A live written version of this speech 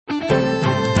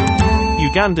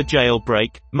Uganda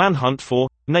jailbreak, manhunt for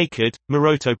naked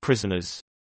Moroto prisoners.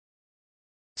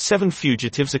 7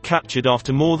 fugitives are captured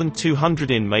after more than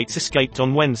 200 inmates escaped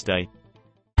on Wednesday.